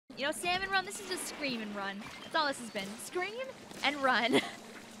You know, Salmon Run, this is just scream and run. That's all this has been. Scream and run.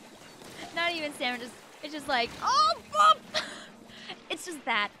 Not even Salmon, it's just like, oh, boop! It's just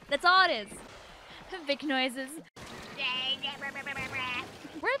that. That's all it is. Vic noises.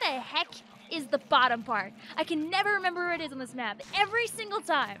 Where the heck is the bottom part? I can never remember where it is on this map. Every single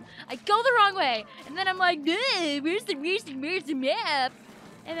time, I go the wrong way, and then I'm like, where's the map?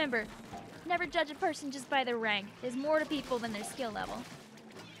 And remember, never judge a person just by their rank. There's more to people than their skill level.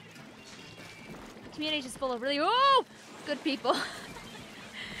 The community's just full of really, good people.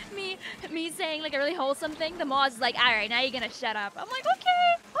 me saying like a really wholesome thing, the mods is like, all right, now you're gonna shut up. I'm like,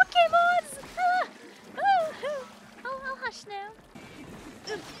 okay, mods. I'll hush now.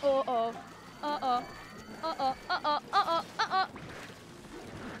 Uh-oh. No.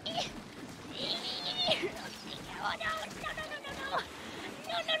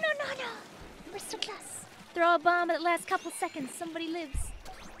 We're so close. Throw a bomb at the last couple seconds. Somebody lives.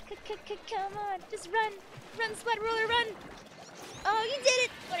 Come on, just run. Run, Splat Roller, run. Oh, you did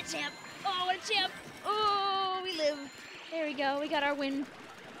it. What a champ. Oh, what a champ. Oh, we live. There we go. We got our win.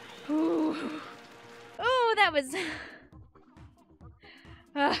 Ooh. Oh, that was...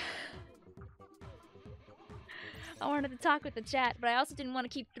 I wanted to talk with the chat, but I also didn't want to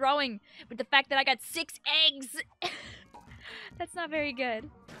keep throwing with the fact that I got 6 eggs. That's not very good.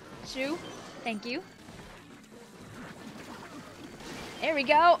 Shoo, thank you. There we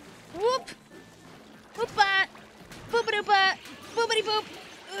go. Whoop. Whoop-a. Boop-a-doop-a. Boopity-boop.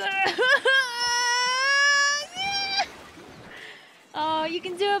 Yeah. Oh, you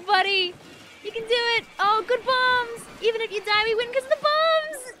can do it, buddy. You can do it. Oh, good bombs. Even if you die, we win because of the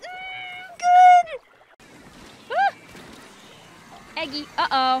bombs. Good. Ah. Eggy.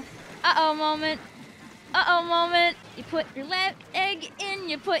 Uh-oh. Uh-oh moment. Uh-oh moment. You put your left egg in,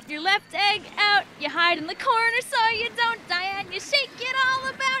 you put your left egg out, you hide in the corner so you don't die, and you shake it all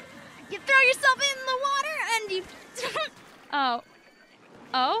about. You throw yourself in the water and you... Oh.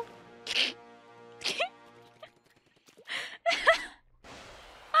 Oh?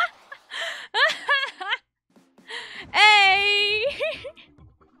 Hey!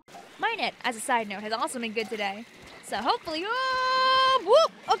 Minet, as a side note, has also been good today. So hopefully... Oh!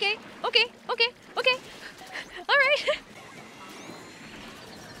 Whoop! Okay. Alright.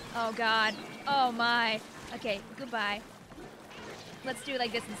 Oh god. Oh my. Okay, goodbye. Let's do it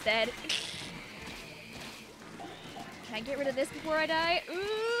like this instead. Can I get rid of this before I die?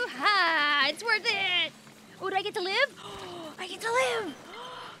 Ooh, ha! It's worth it! Oh, do I get to live? Oh, I get to live!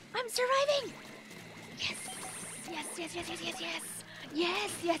 I'm surviving! Yes!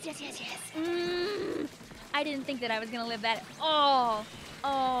 I didn't think that I was gonna live that at all.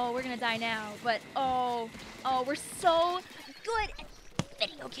 Oh, we're gonna die now, but oh, we're so good at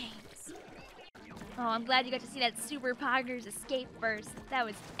video games. Oh, I'm glad you got to see that Super Poggers escape first. That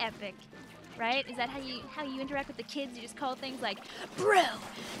was epic, right? Is that how you interact with the kids? You just call things like, bro,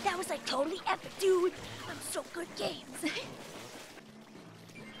 that was like totally epic, dude. I'm so good at games.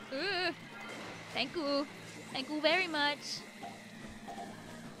 Thank you very much.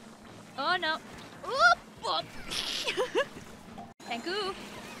 Oh no. Oop. Thank you.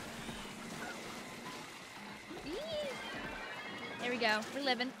 There we go. We're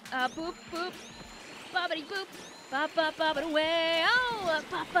living. Boop. Bobbity boop. Bop bobbity away. Oh,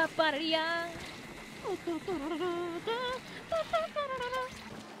 bop bobbity ya.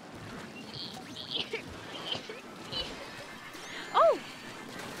 Oh!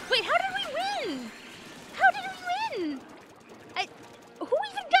 Wait, how did we win? Who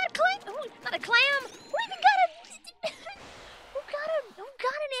even got clam? Oh, not a clam. Who even got a... Who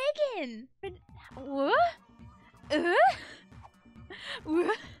got an egg in? What?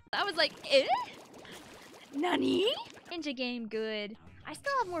 What? I was like, Nani? Ninja game good. I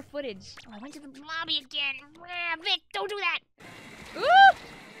still have more footage. Oh, I went to the lobby again. Vic, don't do that. Ooh!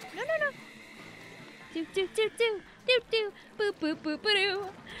 No. Do. Boop, boop, boop, doo.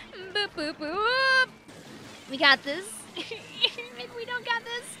 Boop, boop, boop, whoop. We got this. Maybe we don't got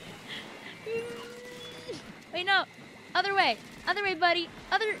this. Wait, no. Other way, buddy.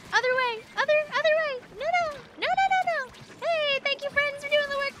 Other way. No. Hey, thank you, friends, for doing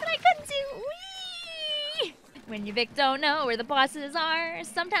the work that I couldn't do. Whee! When you Vic don't know where the bosses are,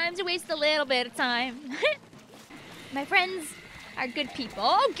 sometimes you waste a little bit of time. My friends are good people.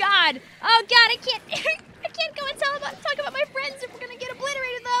 Oh God, I can't go and talk about my friends if we're gonna get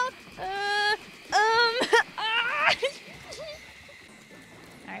obliterated though.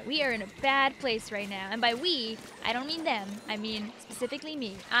 Alright, we are in a bad place right now. And by we, I don't mean them. I mean specifically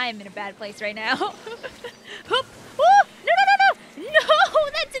me. I am in a bad place right now. Hoop! Oh! No!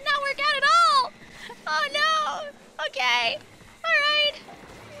 That did not work out at all! Oh no! Okay. Alright.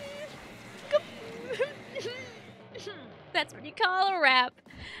 you call a rap.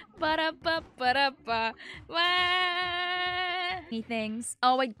 Ba-da-ba, ba-da-ba, wah. Things.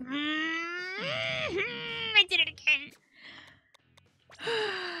 Oh, I did it again.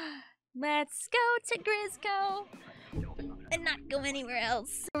 Let's go to Grisco and not go anywhere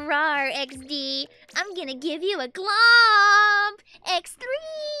else. Rar, XD. I'm gonna give you a glomp. X3.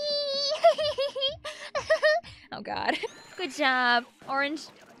 Oh, God. Good job, Orange.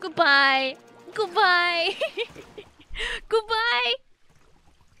 Goodbye. Goodbye. Goodbye.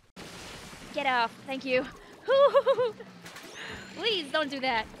 Get off. Thank you. Please don't do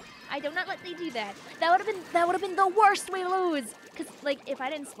that. I do not let they do that. That would have been the worst way to lose. Cause like if I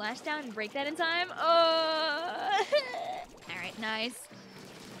didn't splash down and break that in time, All right, nice.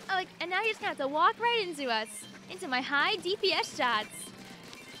 Oh, like, and now you're just gonna have to walk right into us, into my high DPS shots.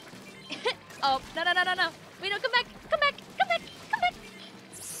 Oh no! Wait, no, come back!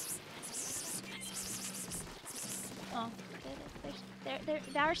 Oh,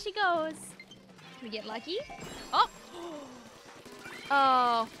 there she goes. Can we get lucky? Oh.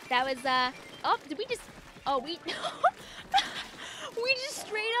 Oh, that was, oh, did we just, oh, we just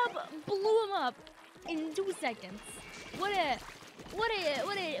straight up blew him up in 2 seconds. What a,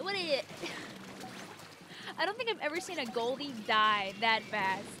 I don't think I've ever seen a Goldie die that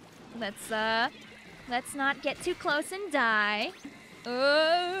fast. Let's not get too close and die.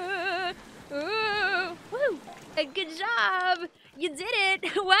 Woo, good job. You did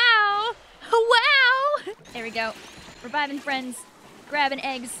it, wow. There we go, reviving friends. Grabbing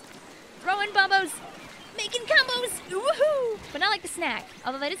eggs, throwing bombos, making combos, woohoo! But not like the snack,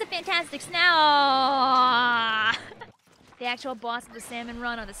 although that is a fantastic snack. The actual boss of the Salmon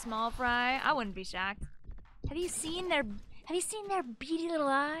Run are the small fry. I wouldn't be shocked. Have you seen their beady little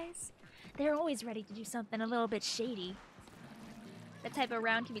eyes? They're always ready to do something a little bit shady. That type of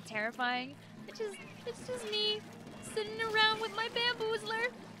round can be terrifying. It's just me sitting around with my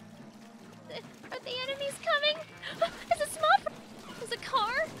bamboozler. Are the enemies coming? There's a small fry. There's a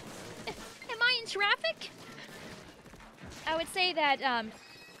car? Am I in traffic? I would say that,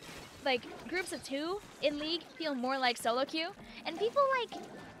 like, groups of 2 in League feel more like solo queue, and people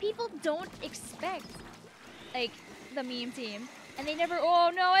don't expect, like, the meme team, and they never,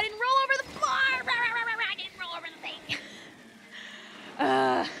 oh no, I didn't roll over the bar! I didn't roll over the thing!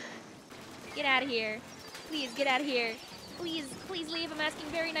 Get out of here. Please, get out of here. Please leave. I'm asking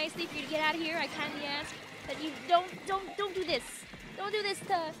very nicely for you to get out of here. I kindly ask that you don't do this. Don't do this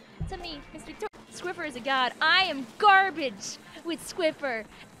to me, Miss Victoria. Squiffer is a god. I am garbage with Squiffer.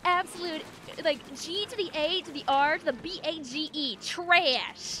 Absolute, like, G to the A to the R to the B-A-G-E.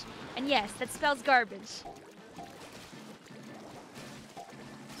 Trash. And yes, that spells garbage.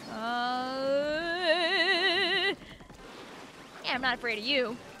 Yeah, I'm not afraid of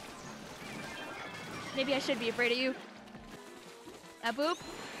you. Maybe I should be afraid of you. A boop.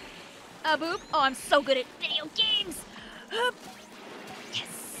 A boop. Oh, I'm so good at video games.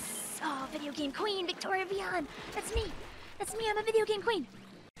 Yes! Oh, video game queen, Victoria Vian. That's me. That's me. I'm a video game queen.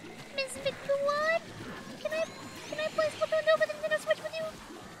 Miss Vicvillon, can I play Splatoon over the Nintendo Switch with you?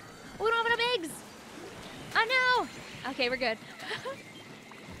 We don't have enough eggs. I know. Okay, we're good.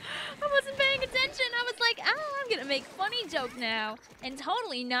 I wasn't paying attention. I was like, I'm gonna make funny joke now and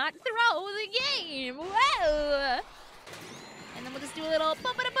totally not throw the game. Whoa! And then we'll just do a little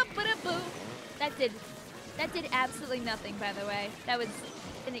boo. That did absolutely nothing, by the way. That was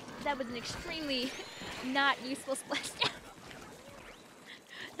an extremely not useful splashdown.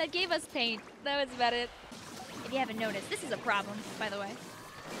 That gave us paint. That was about it. If you haven't noticed, this is a problem, by the way.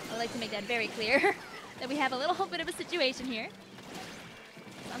 I would like to make that very clear that we have a little bit of a situation here.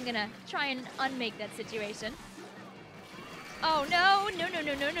 So I'm gonna try and unmake that situation. Oh no!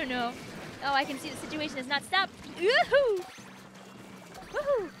 No. Oh, I can see the situation has not stopped. Woohoo!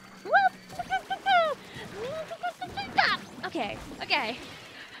 Woohoo! Whoop! Okay.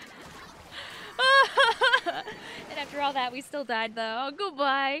 And after all that, we still died, though. Oh,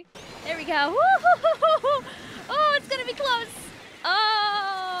 goodbye. There we go. Oh, it's gonna be close.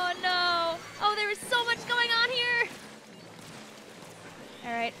 Oh, no. Oh, there is so much going on here.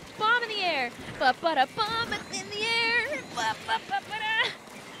 All right. Bomb in the air. Ba-ba-da, bomb in the air. Ba-ba-ba-ba-da.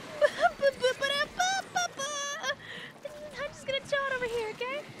 Ba-ba-ba-da-ba-ba-ba. I'm just gonna chill out over here,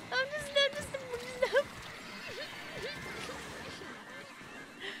 okay? I'm just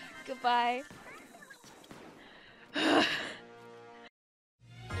Goodbye.